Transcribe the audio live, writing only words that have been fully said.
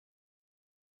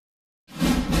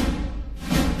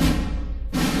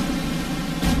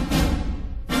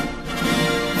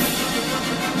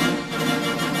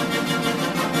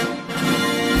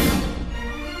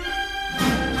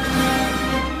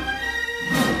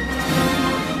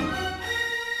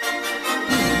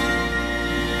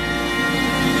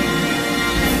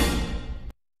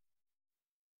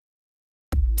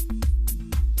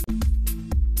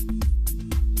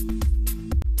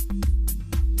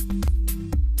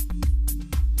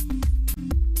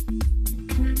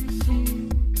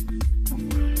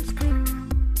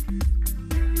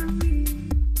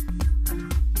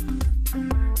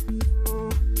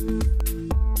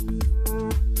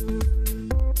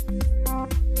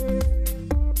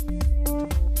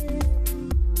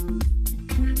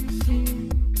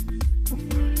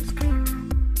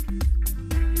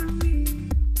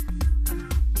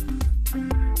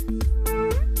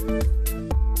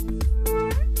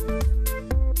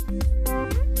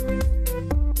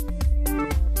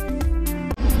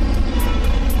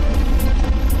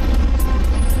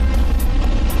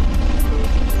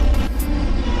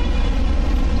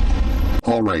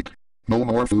Alright. No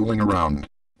more fooling around.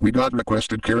 We got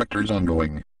requested characters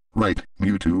ongoing. Right,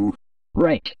 Mewtwo?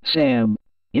 Right, Sam.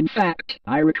 In fact,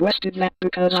 I requested that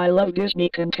because I love Disney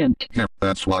content. Yeah,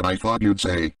 that's what I thought you'd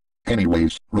say.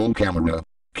 Anyways, roll camera.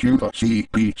 Cue the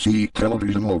CBC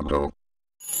television logo.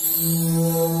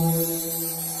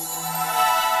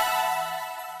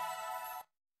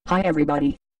 Hi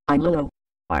everybody. I'm Lilo.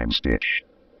 I'm Stitch.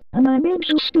 And I'm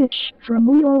Angel Stitch from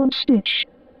Lilo and Stitch.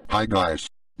 Hi guys.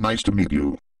 Nice to meet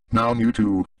you. Now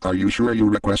Mewtwo, are you sure you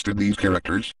requested these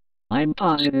characters? I'm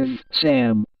positive,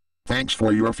 Sam. Thanks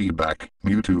for your feedback,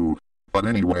 Mewtwo. But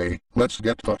anyway, let's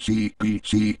get the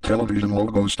CBC television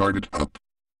logo started up.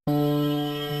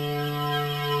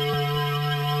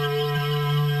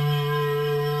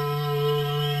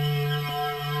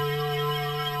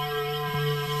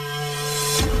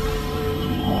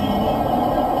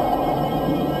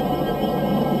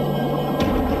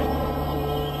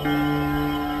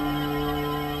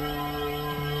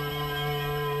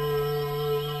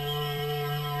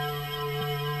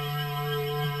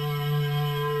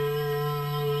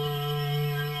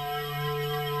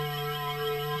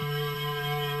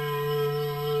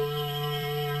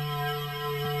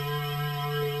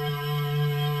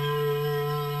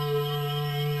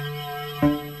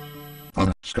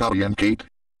 Scotty and Kate?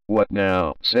 What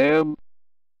now, Sam?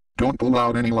 Don't pull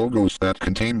out any logos that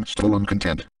contain stolen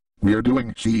content. We're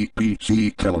doing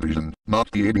CBC television,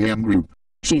 not the ABM Group.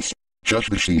 Sheesh. Shush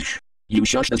the sheesh. You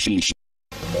shush the sheesh.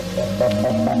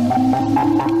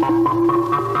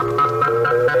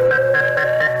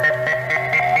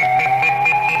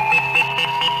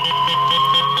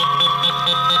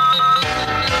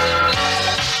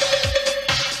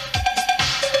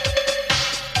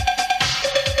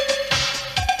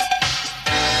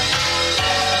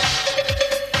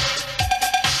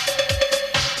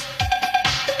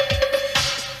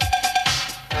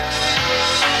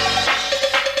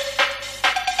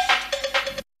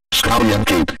 Scotty and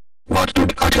Kate, what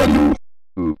did I tell you?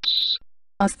 Oops.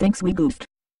 Us thinks we goofed.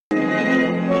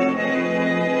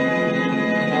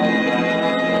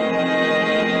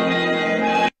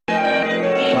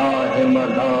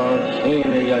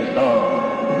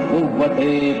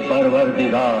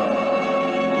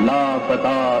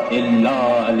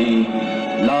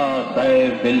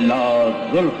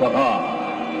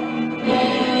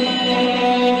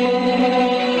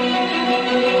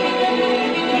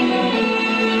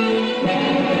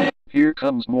 Here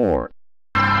comes more.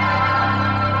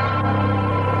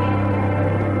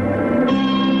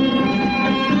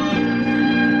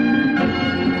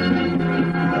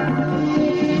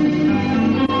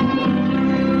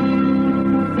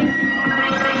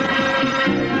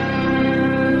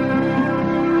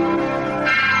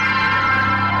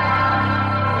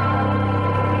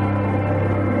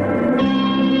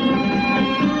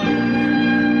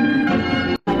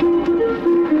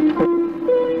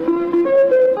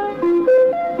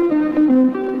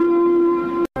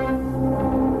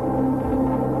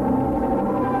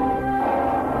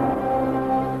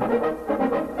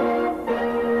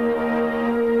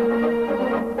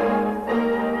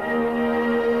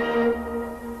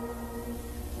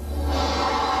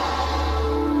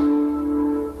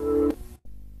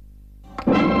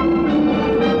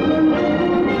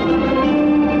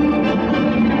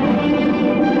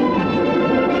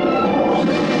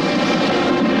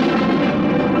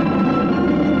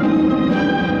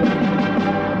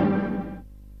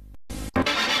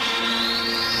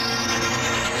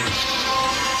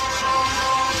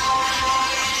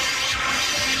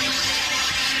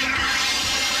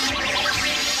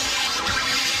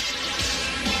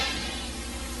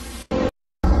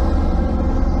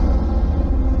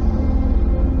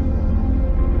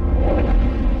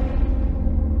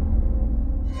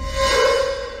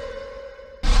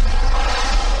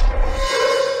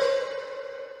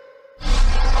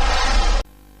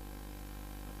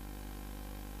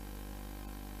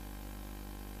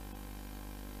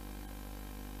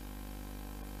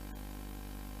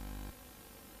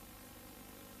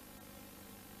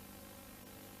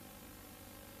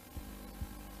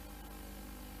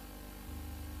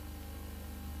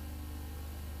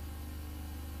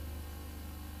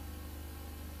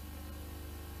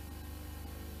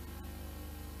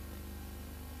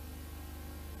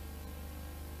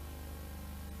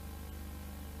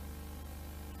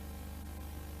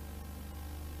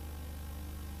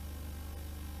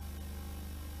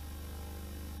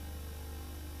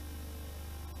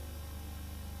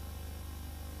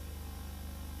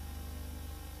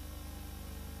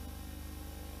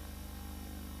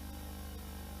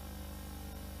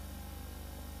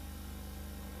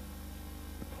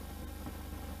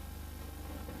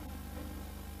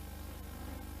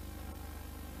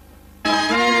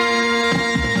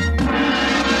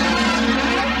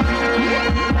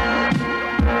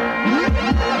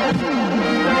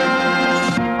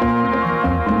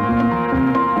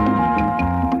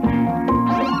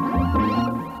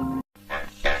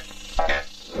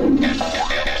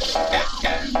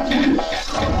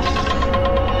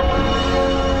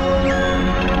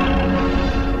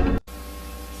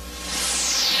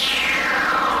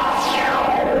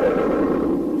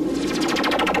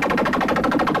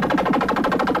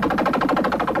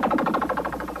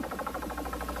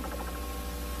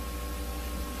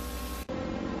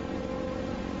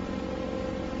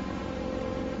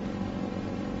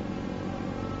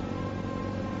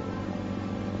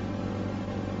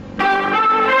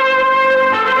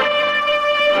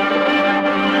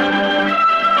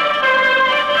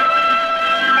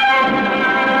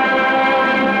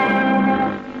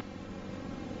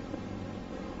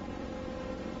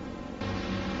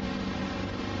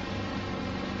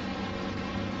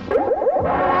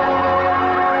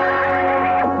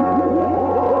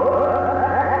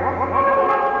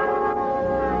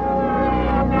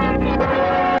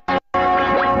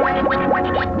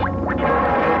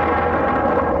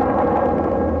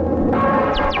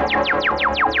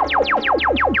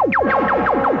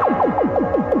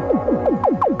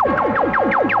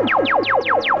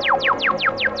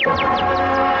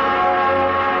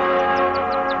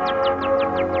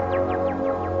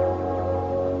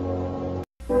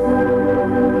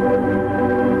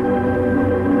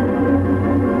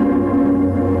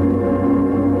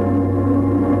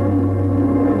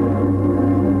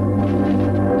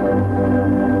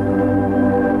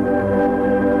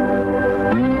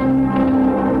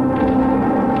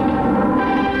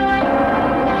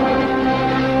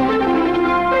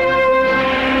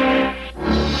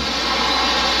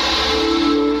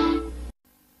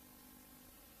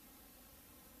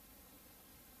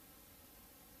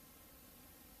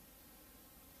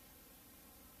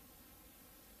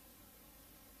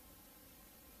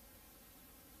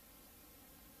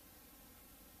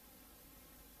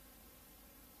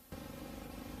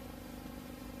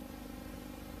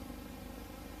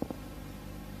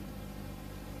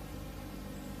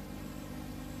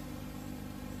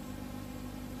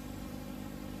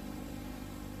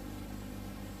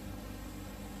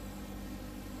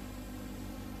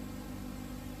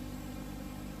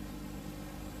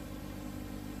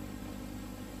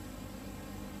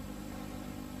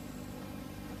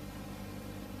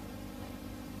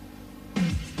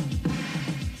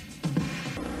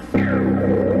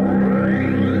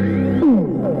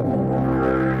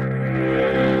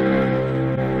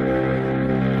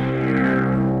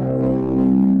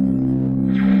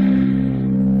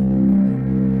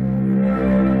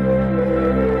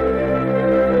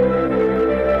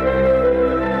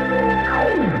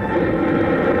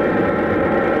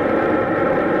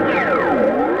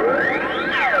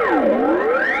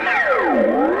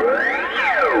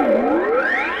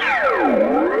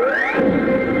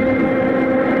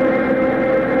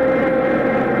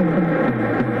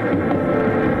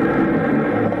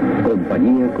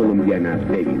 Colombiana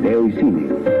de Video y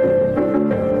Cine.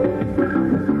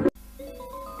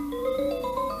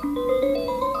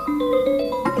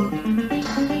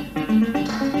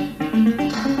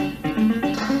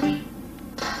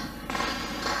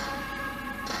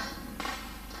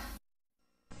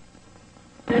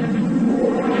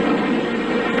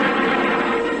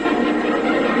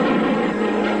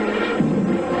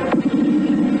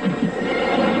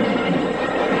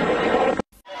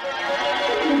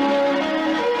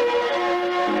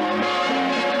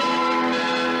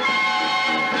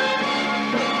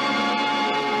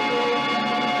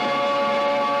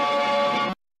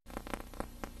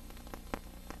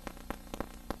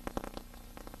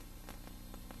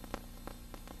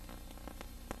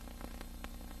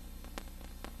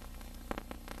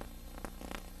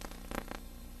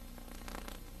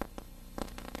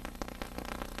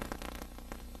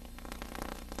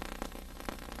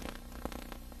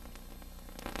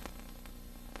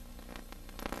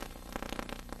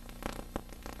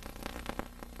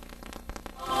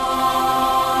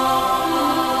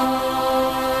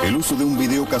 El uso de un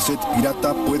videocassette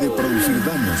pirata puede producir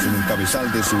daños en el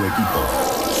cabezal de su equipo.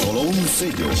 Solo un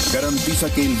sello garantiza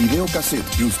que el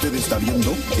videocassette que usted está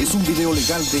viendo es un video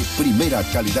legal de primera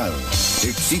calidad.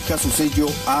 Exija su sello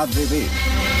ADB.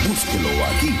 Búsquelo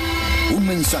aquí. Un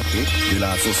mensaje de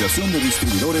la Asociación de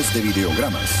Distribuidores de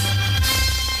Videogramas.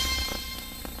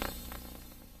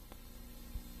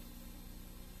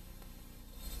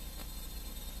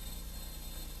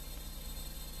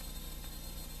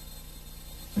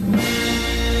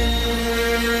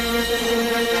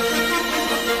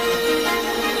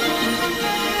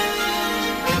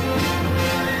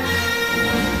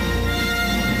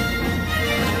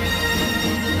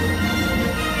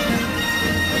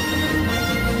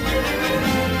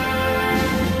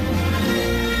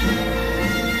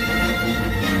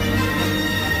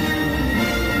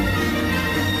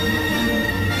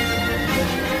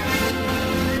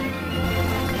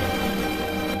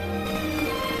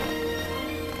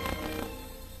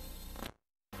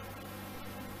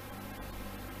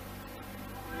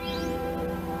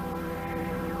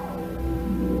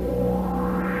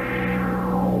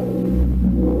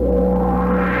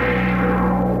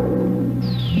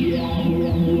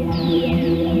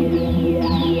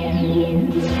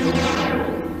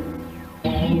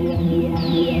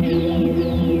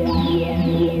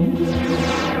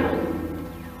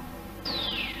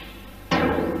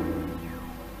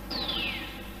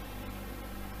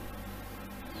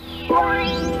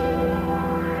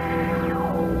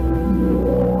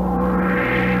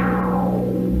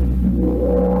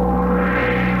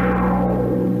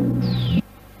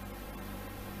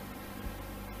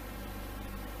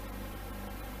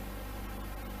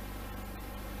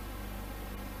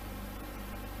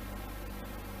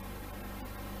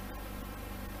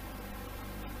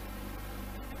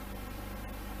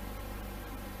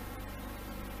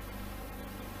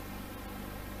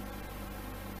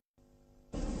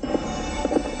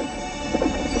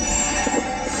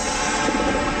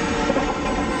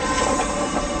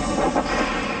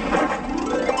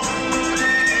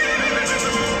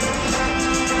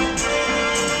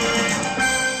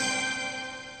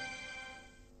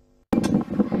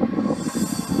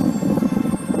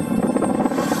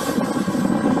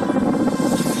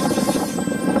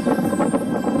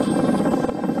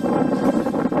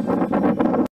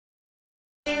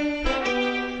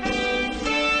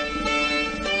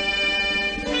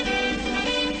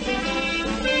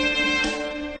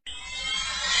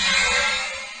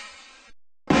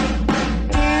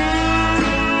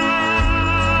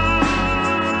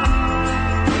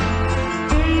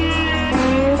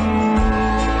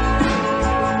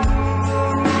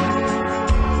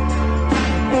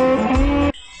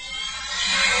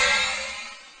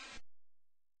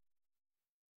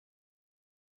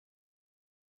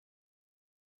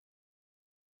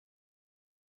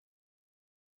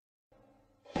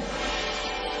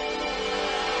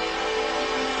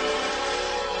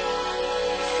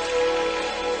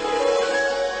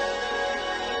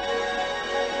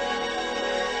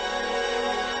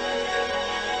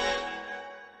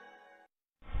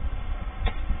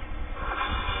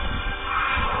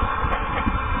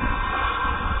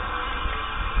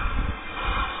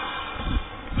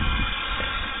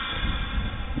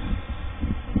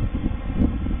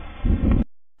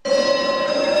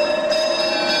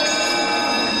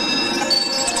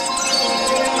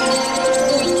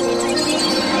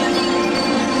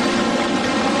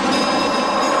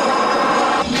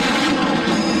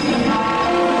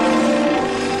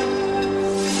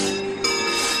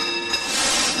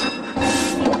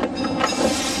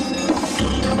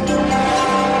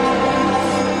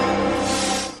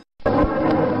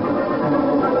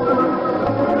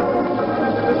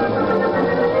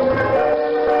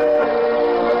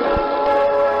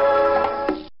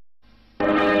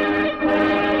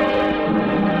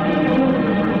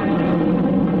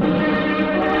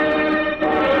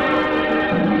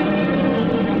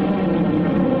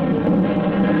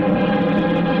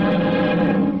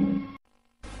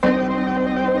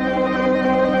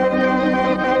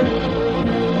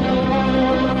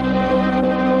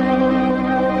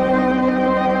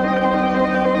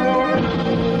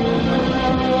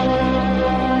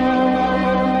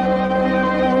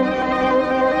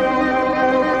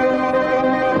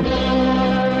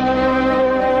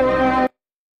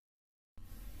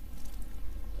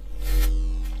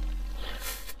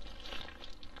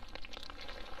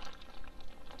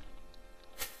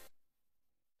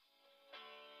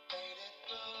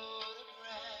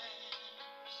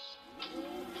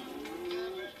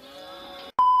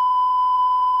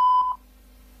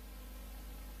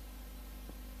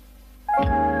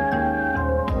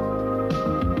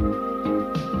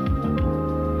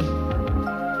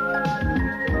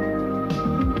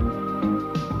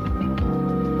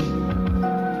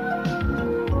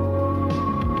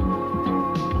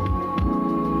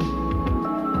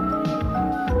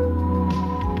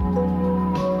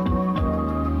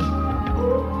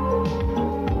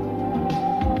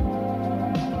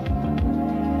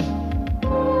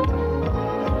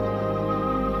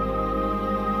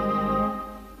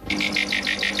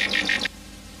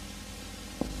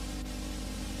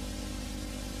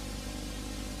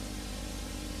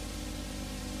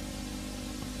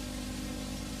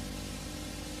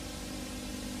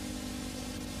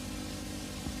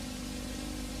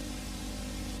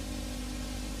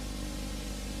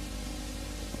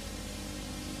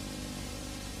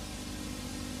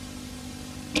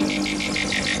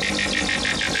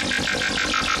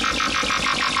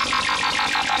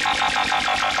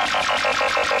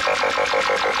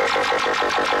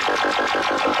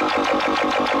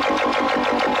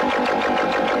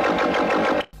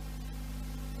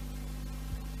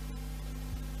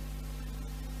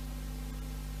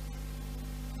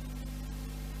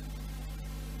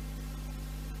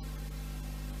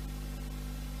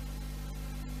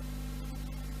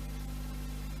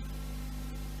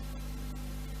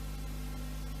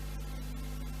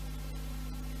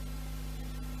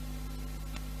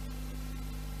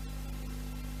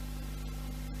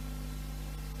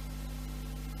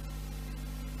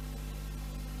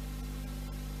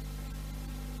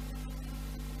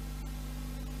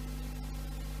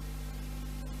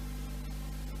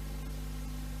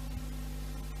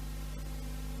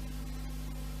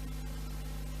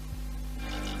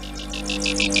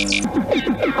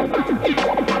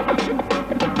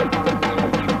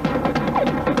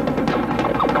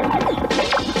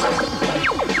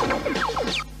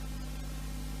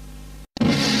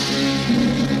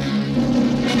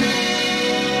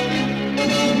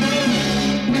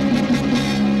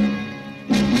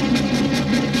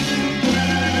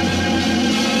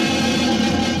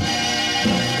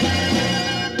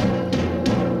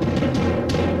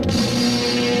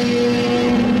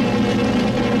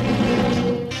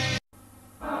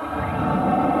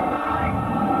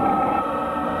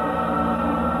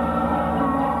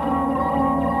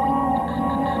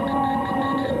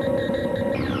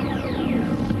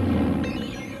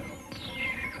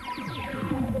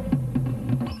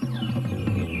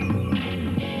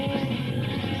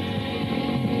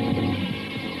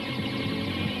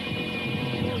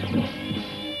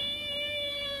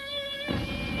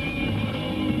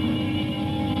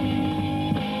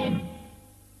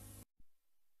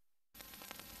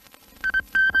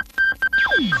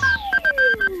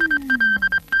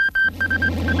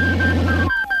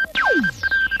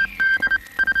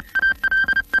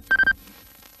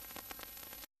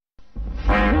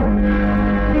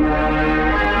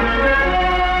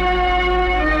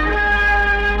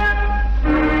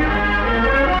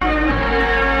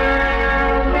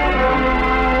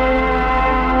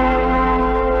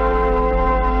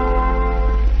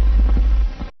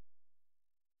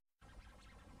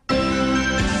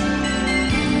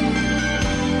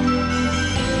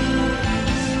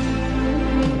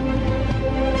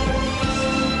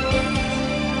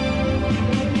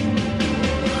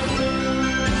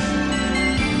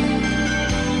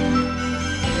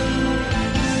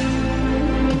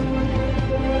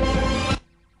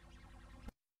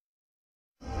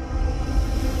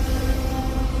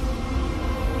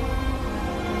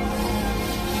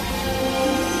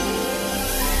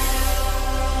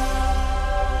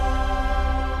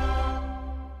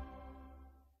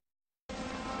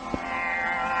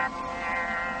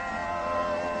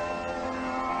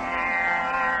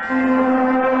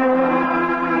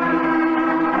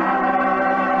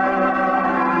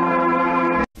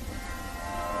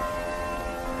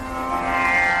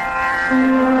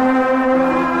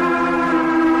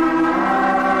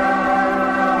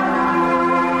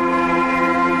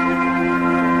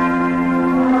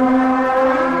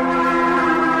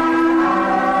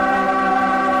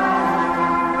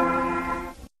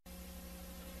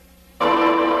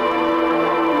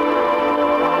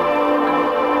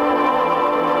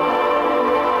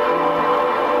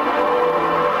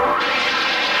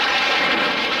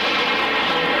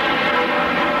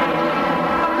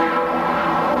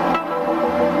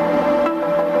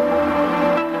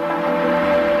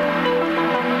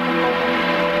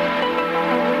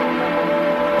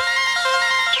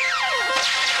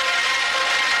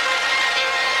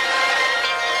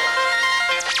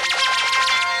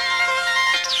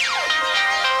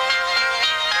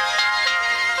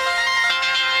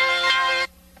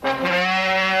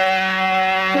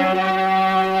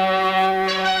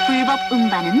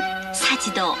 음반은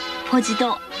사지도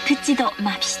보지도 듣지도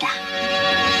맙시다.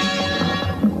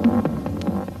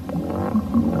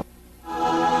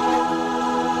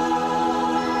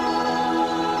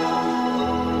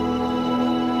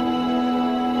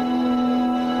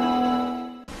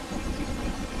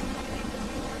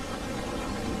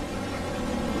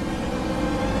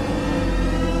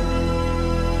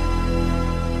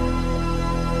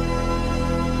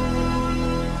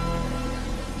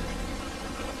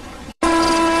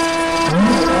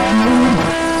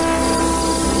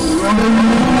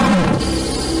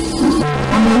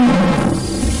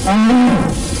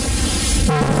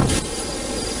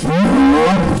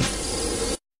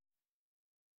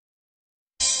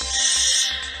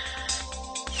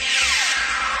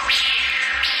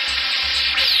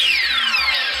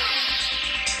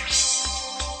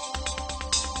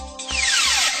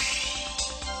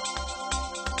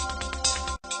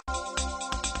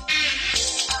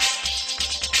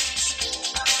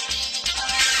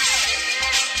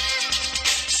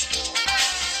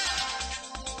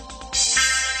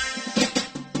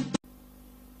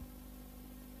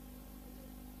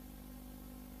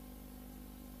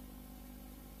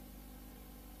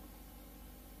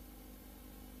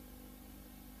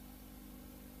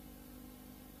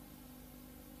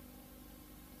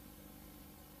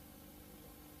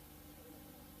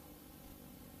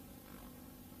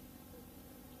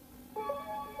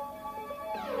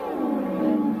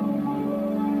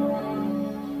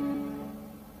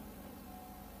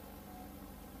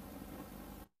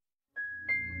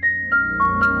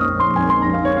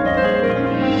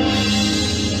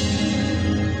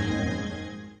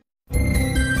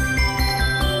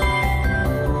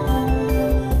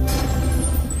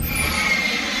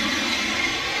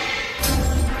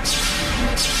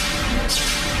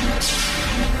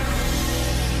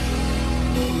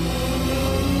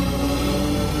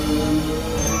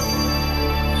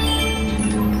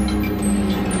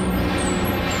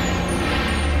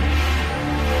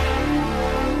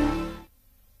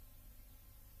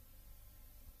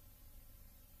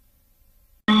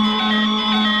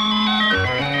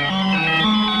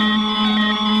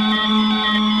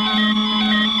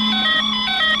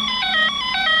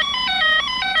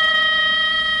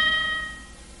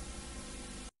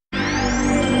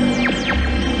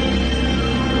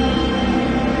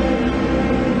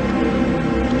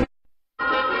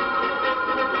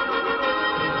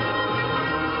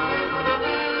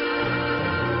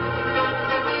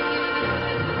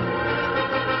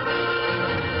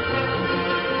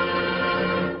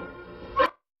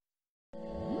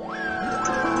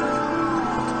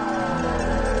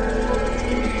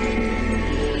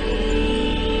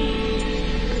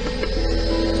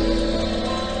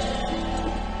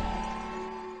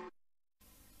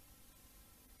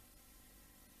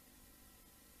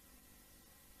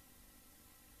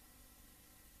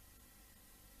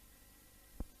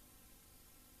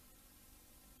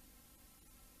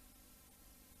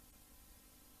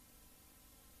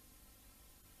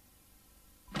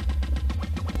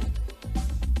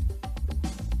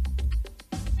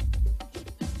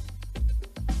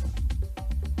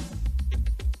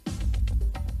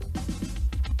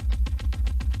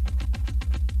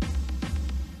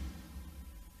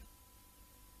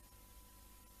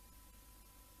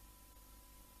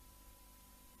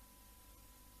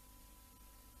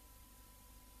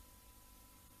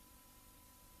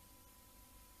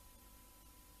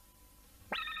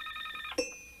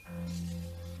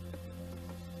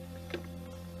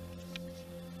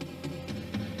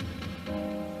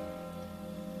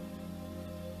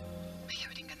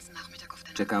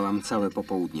 Czekałam całe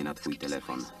popołudnie na twój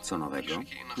telefon. Co nowego?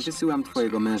 Wysyłam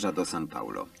twojego męża do São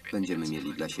Paulo. Będziemy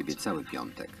mieli dla siebie cały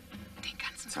piątek.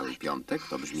 Cały piątek?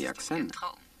 To brzmi jak sen.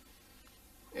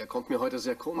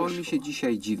 On mi się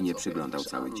dzisiaj dziwnie przyglądał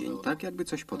cały dzień, tak jakby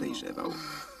coś podejrzewał.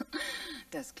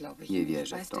 Nie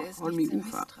wierzę w to. On mi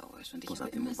ufa. Poza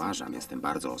tym uważam, jestem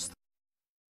bardzo ostry.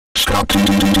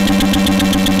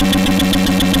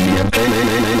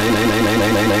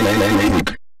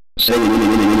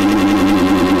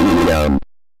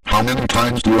 How many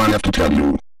times do I have to tell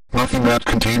you? Nothing that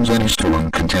contains any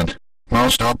stolen content. Now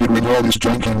stop doing all this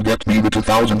junk and get me the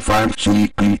 2005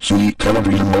 CBC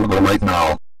television logo right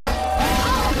now.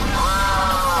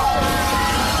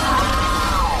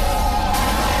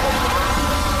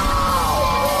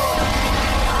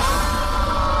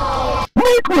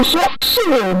 Microsoft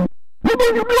Sam! When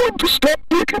are you going to stop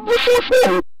taking yourself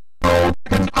out? Oh,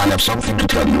 and I have something to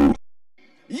tell you.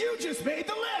 You just made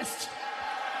the list!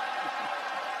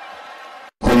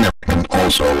 Oh, and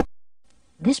also...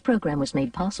 This program was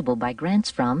made possible by grants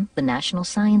from the National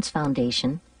Science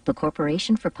Foundation, the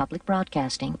Corporation for Public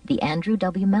Broadcasting, the Andrew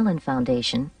W. Mellon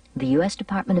Foundation, the U.S.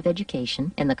 Department of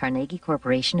Education, and the Carnegie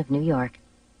Corporation of New York.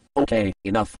 Okay,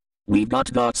 enough. We've got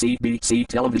the CBC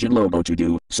television logo to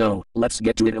do, so let's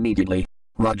get to it immediately.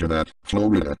 Roger that,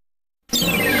 Florida.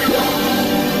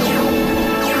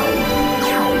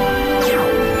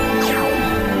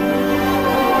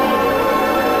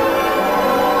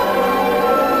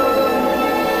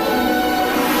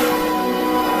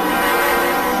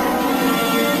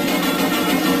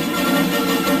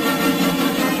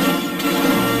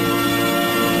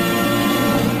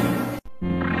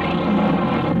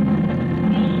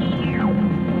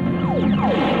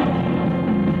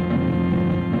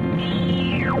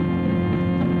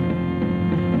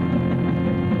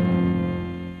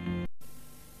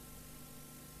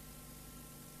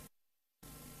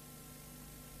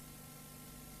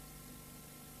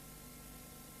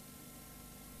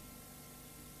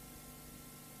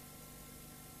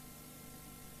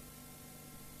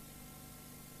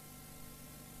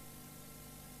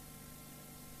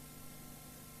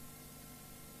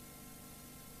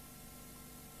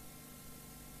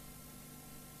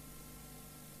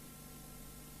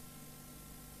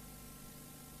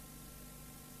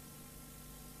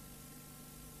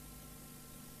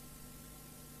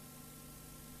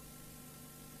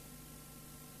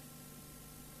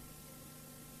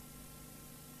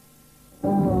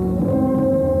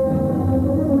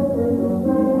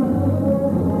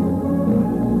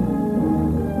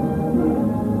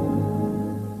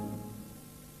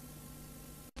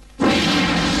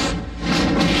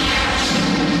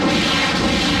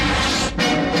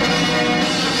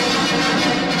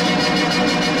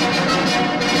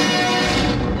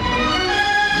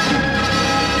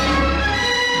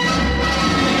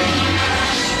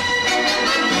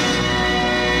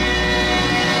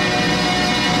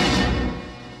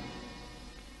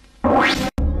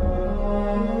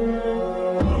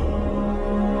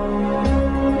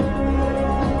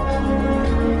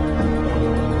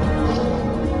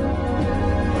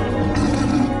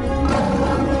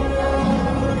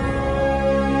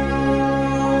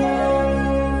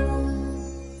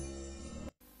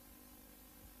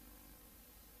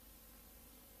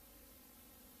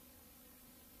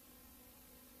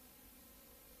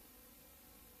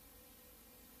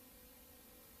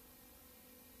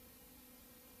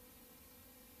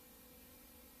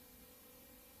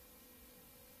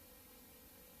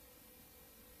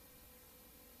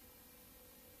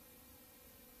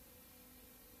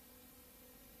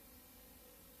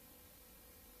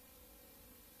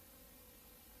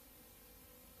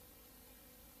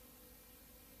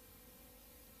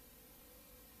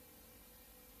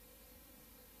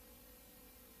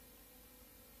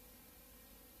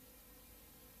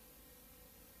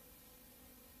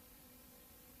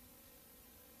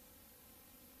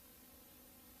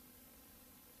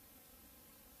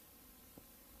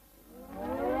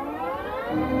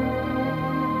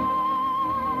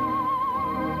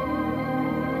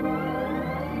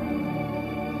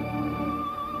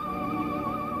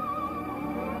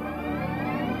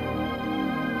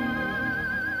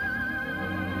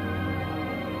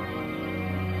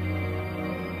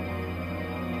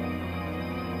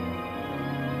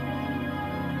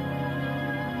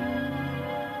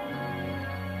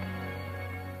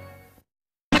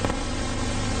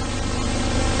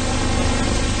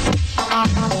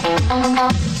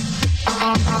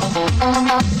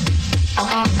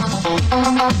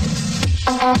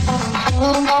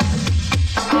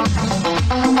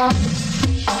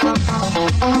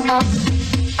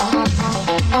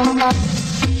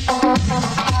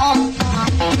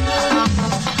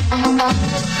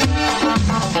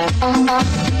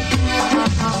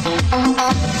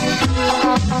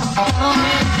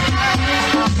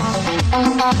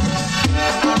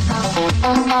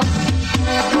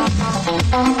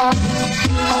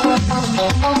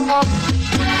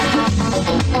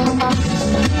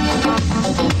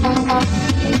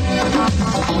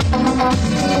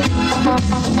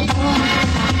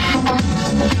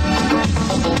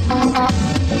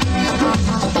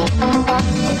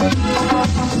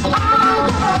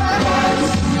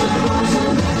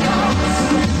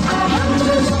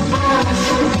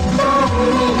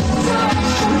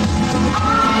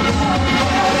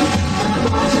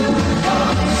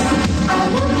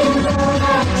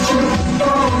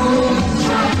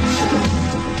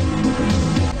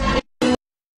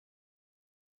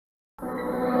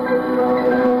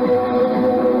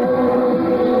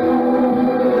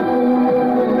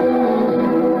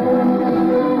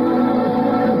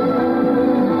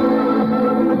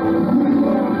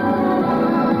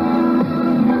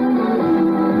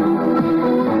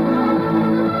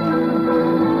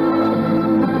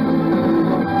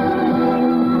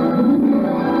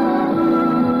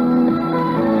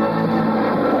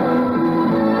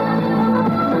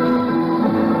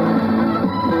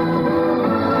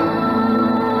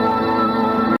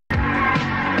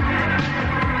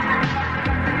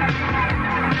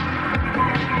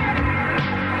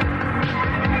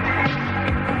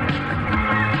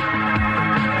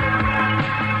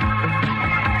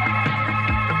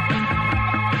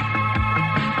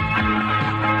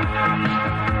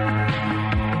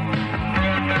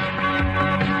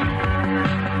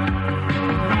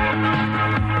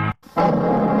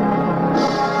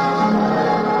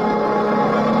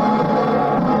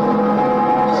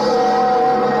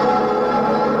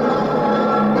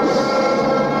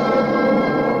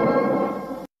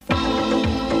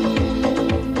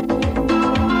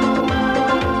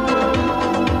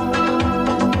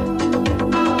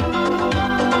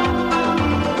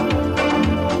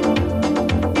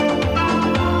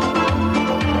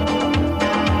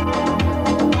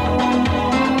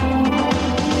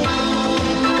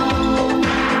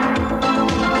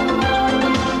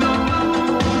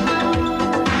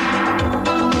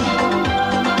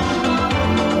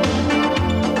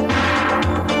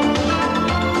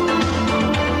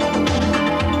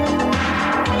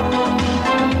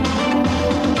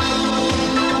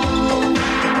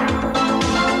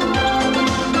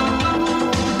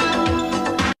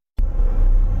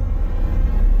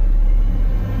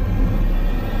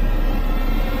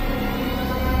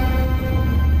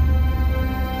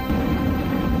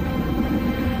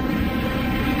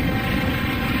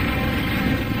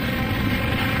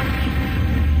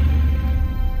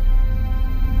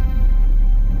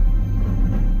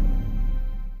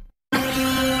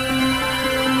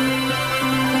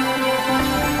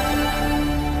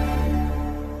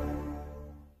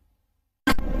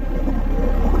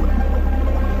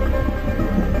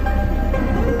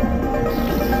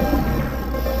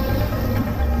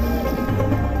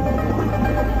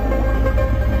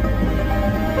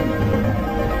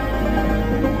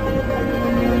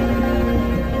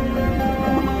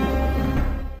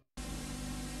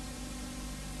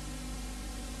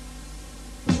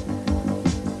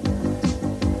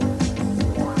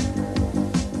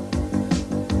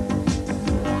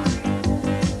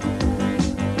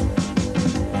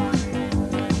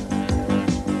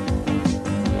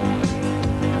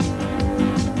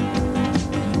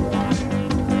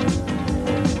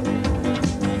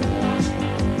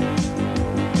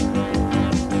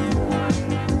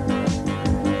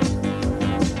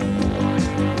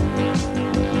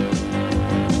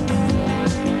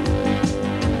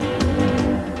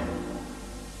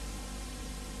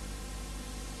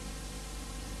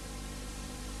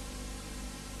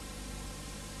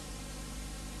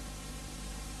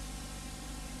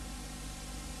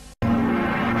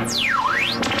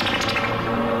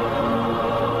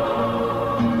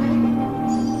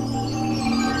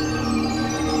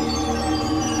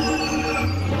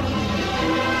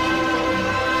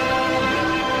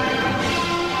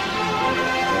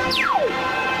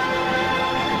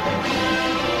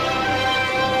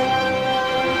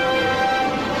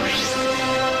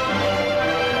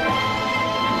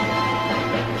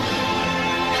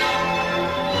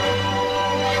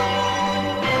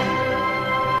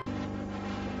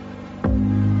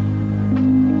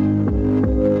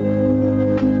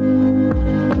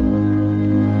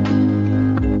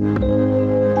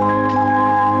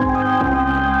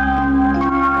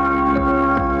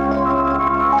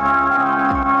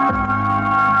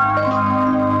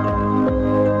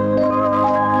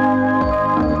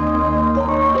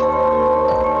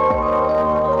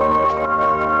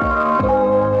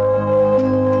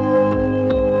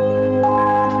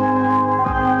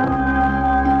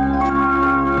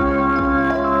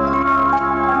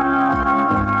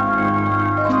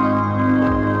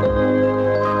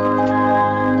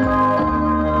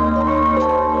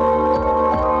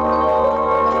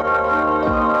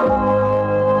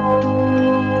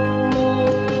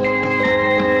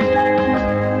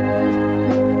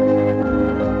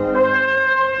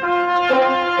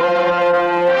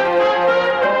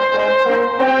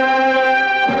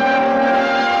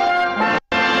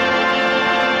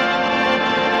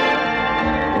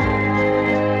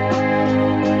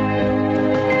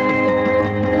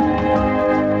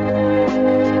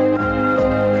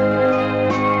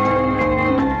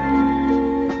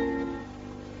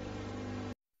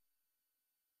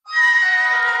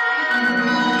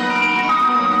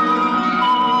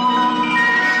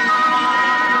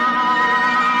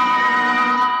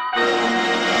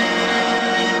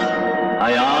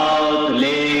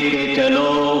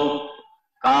 चलो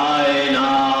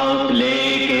कायनात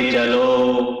लेके चलो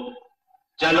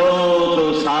चलो तो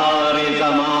सारे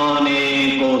जमाने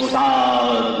को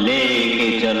साथ लेके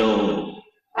चलो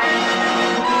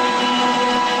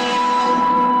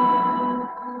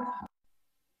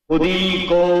खुदी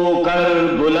को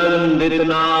कर बुलंद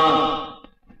इतना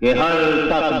कि हर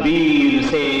तकदीर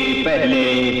से पहले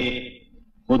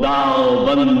खुदा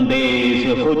बंदे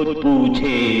से खुद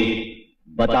पूछे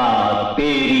बता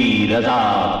तेरी रजा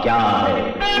क्या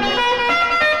है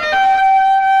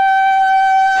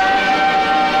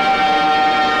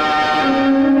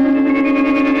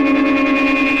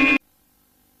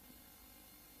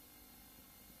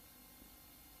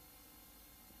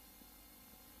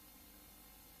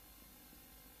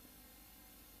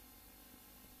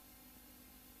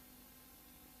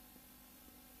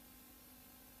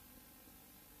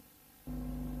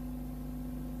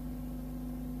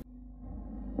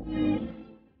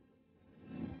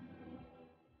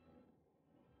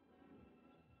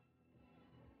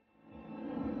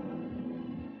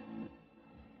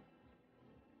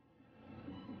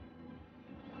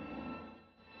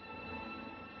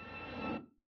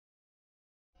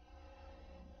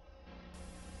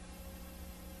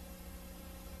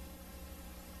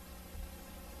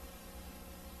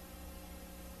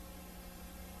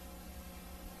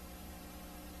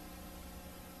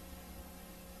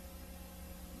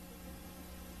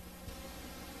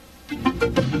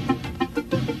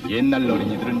옛날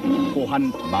어린이들은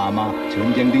호환, 마마,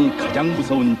 전쟁 등이 가장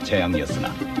무서운 재앙이었으나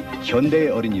현대의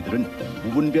어린이들은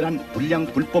무분별한 불량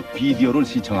불법 비디오를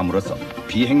시청함으로써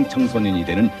비행 청소년이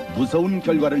되는 무서운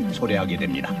결과를 초래하게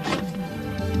됩니다.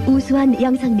 우수한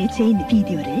영상 매체인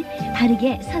비디오를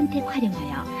바르게 선택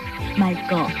활용하여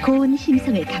맑고 고운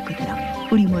심성을 가꾸도록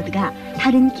우리 모두가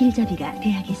바른 길잡이가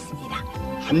되어야겠습니다.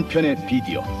 한 편의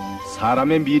비디오,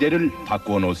 사람의 미래를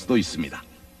바꾸어 놓을 수도 있습니다.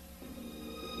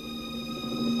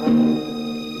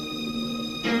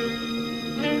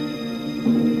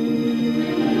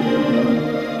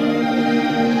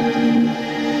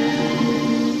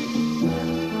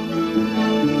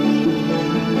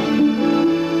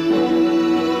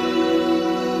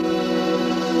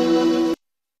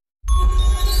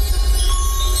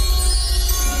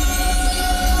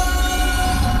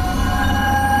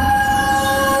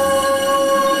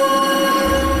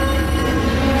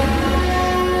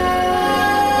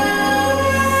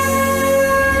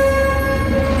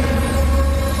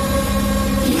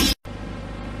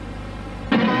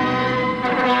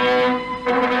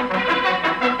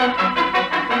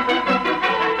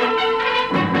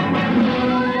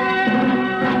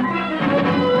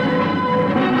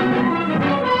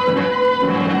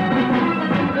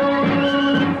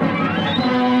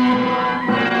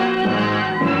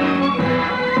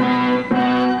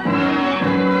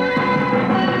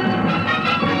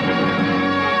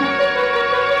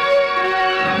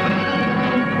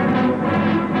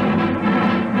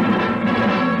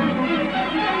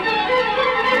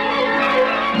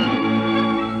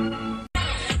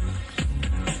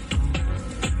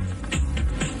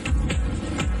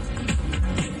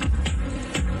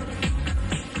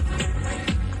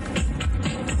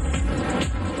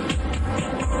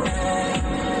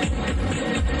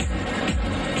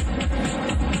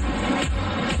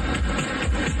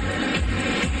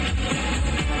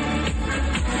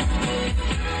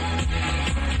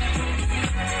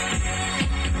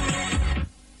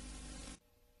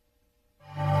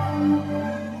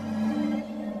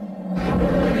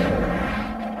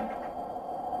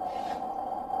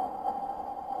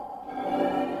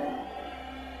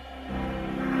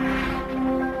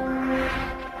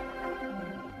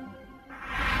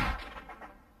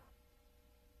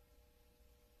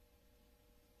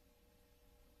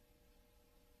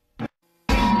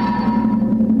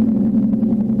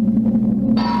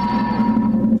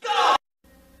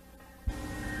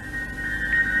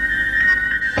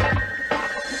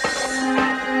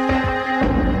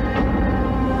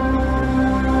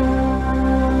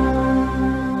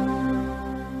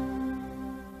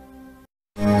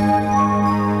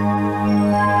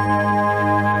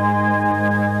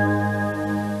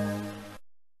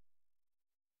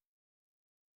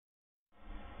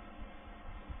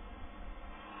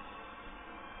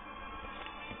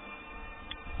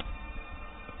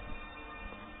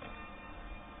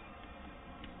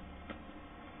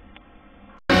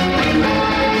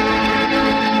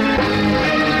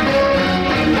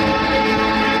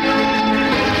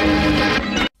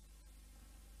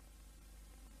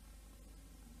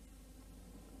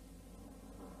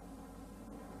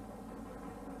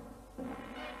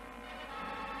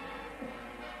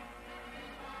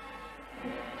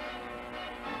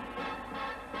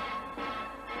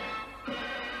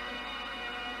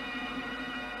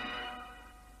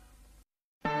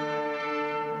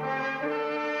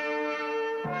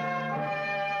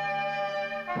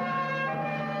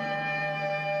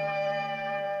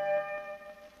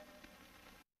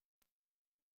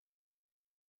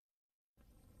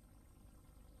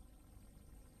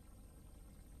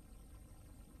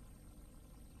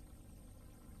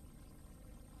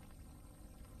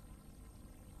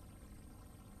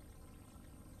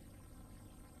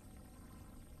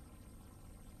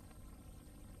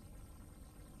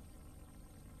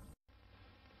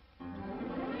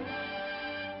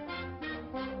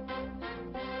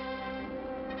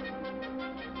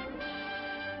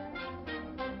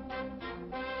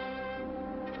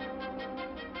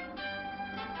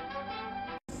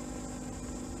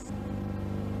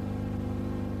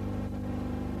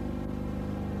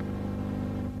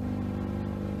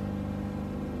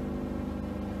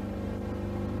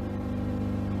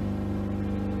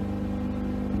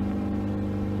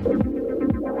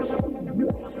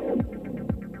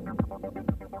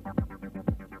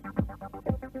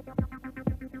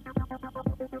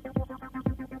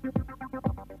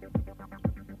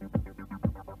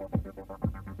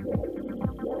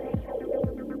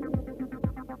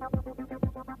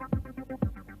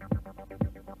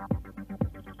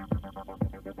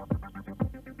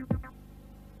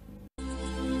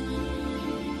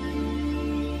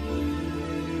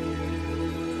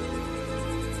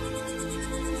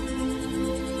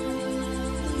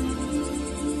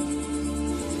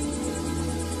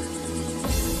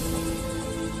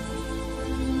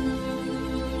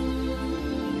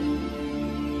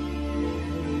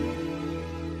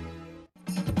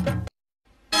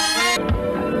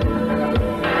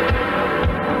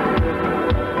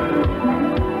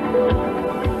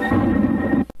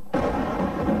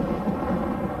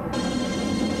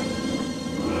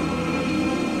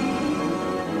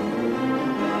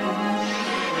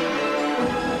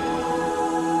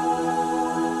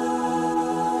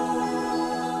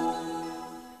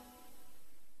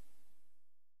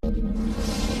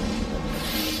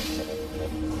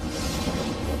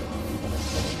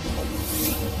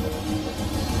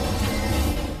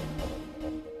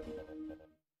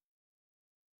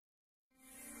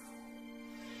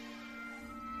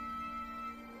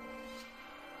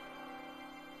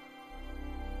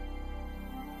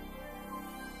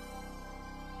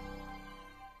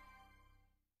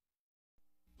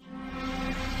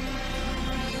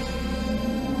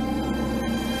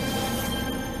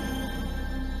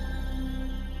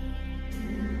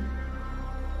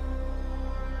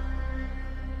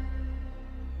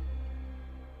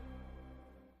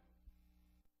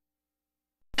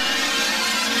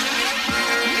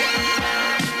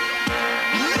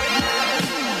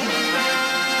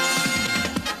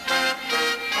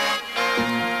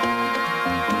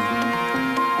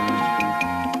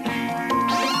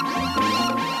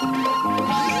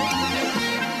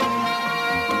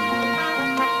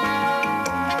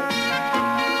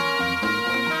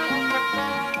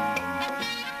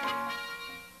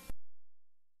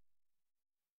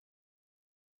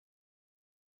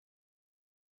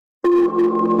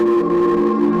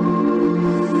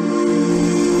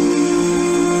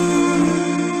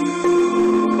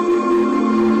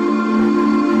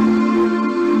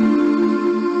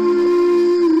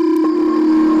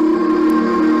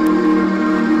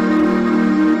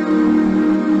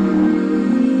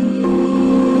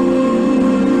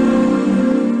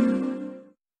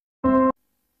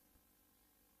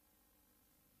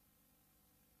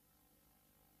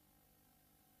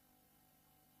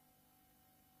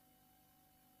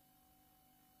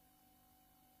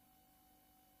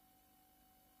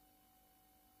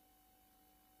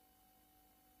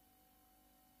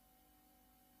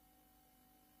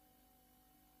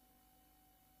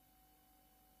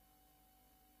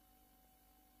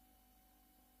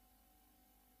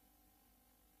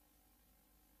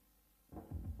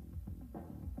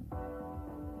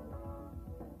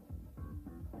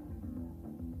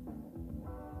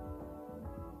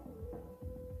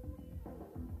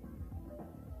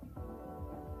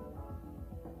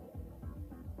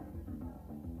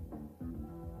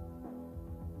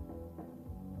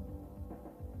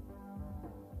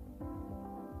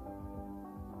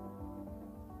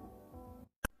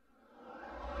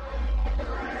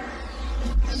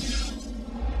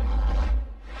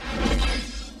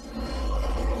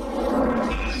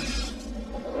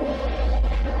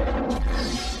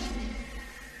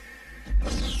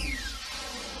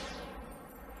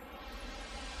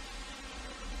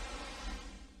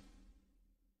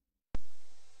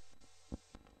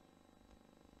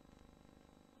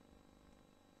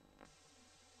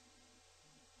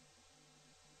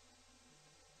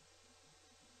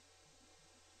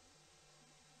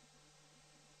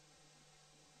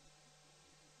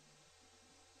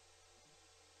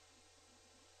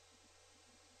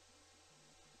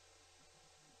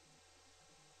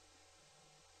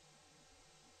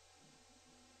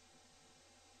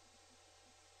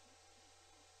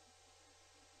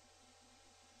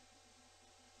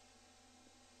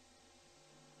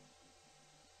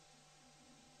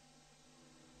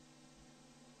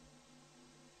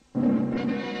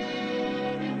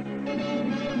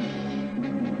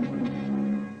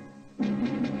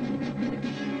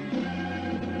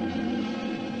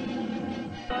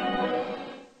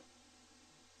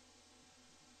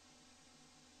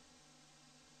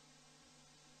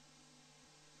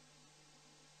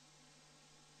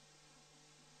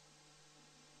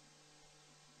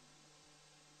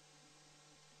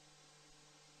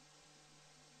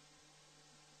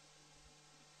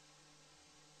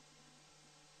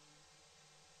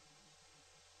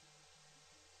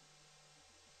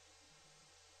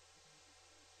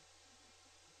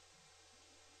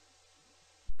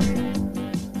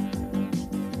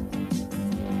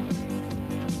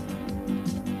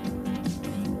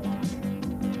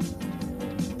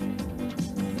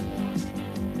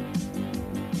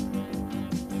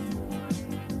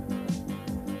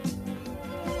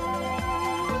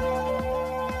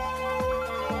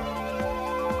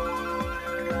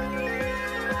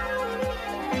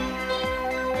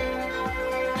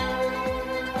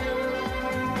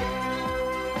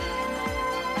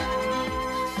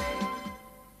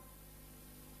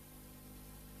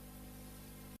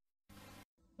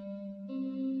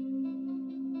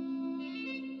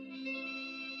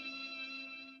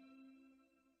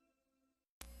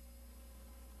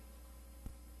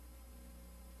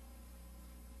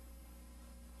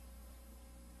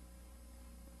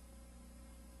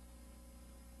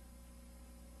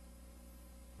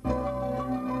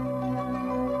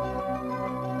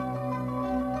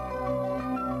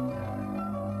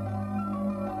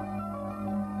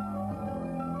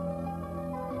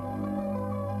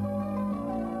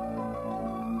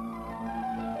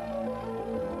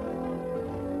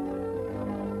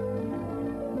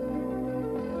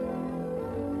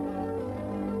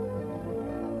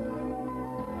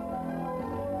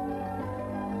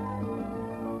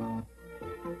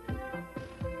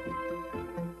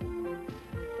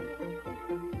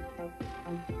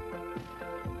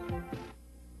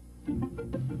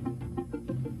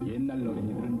 옛날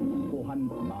어린이들은 호환,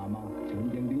 마마,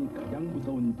 전쟁 등이 가장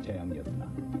무서운 재앙이었으나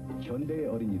현대의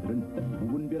어린이들은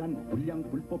무분별한 불량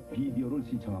불법 비디오를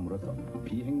시청함으로써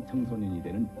비행 청소년이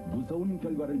되는 무서운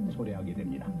결과를 초래하게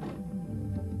됩니다.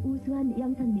 우수한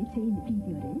영상 매체인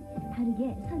비디오를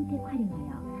다르게 선택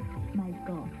활용하여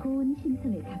맑고 고운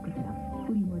심성을 가꾸도록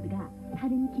우리 모두가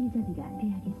다른 길잡이가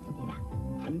되야겠습니다.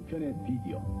 한편의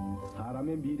비디오,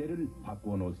 사람의 미래를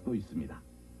바꾸어 놓을 수도 있습니다.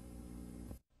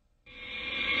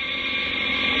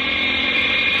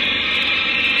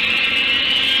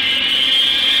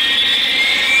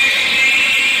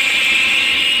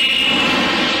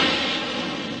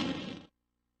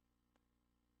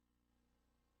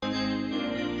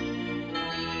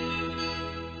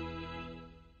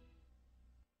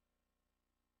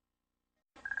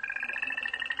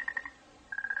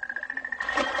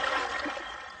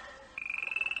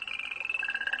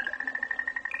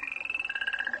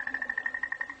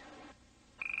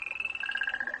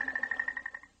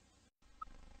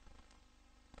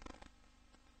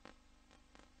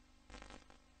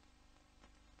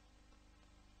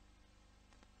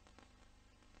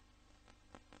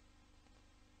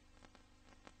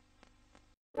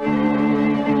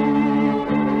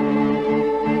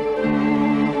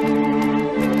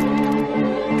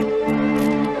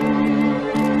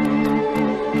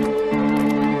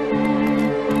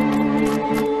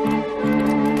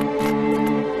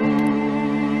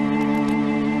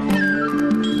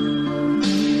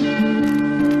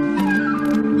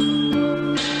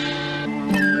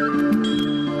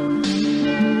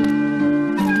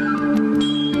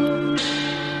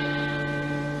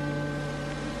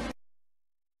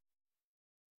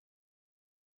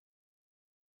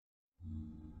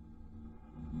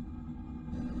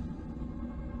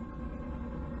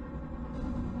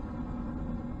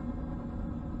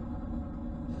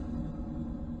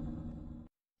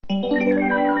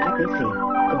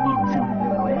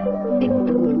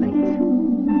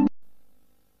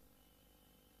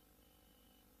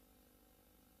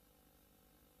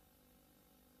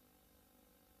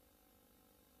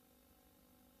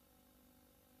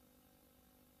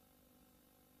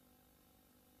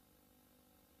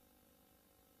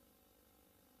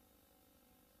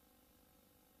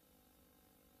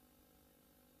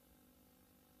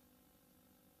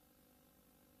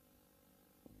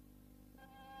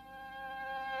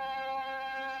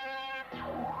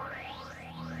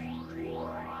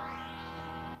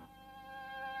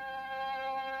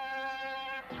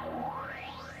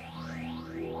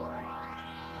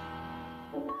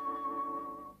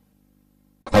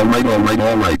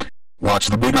 Alright. What's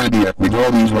the big idea with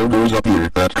all these logos up here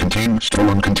that contain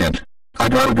stolen content? I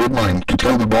got a good line to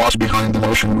tell the boss behind the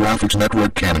Motion Graphics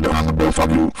Network Canada on the both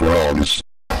of you for all this.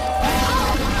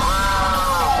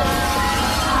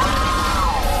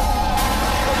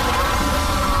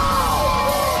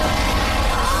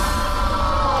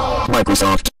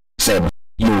 Microsoft said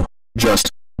you just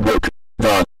broke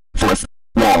the fourth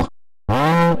wall.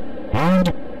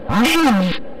 And I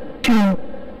have to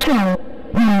tell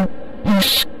you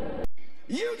this.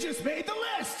 You just made the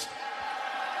list!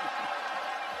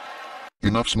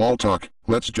 Enough small talk.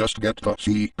 Let's just get the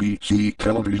CBC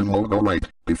television logo right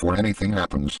before anything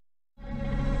happens.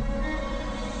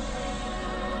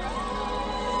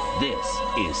 This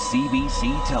is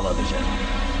CBC Television,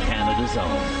 Canada's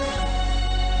own.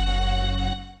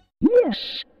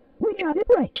 Yes, we got it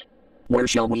right. Where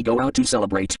shall we go out to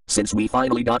celebrate, since we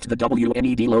finally got the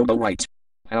WNED logo right?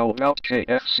 How about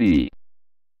KFC?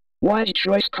 Wise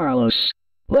choice, Carlos.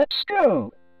 Let's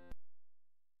go!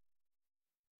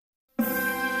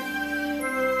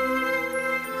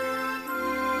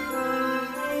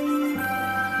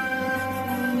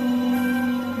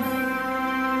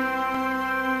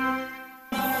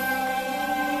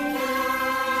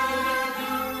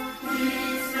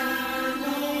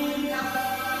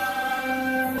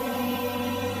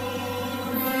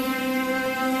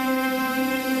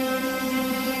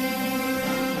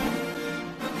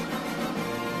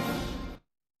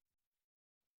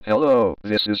 Hello,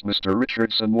 this is Mr.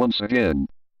 Richardson once again.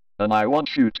 And I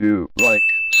want you to like,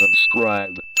 subscribe,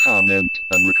 comment,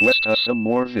 and request us some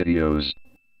more videos.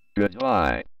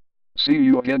 Goodbye. See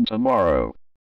you again tomorrow.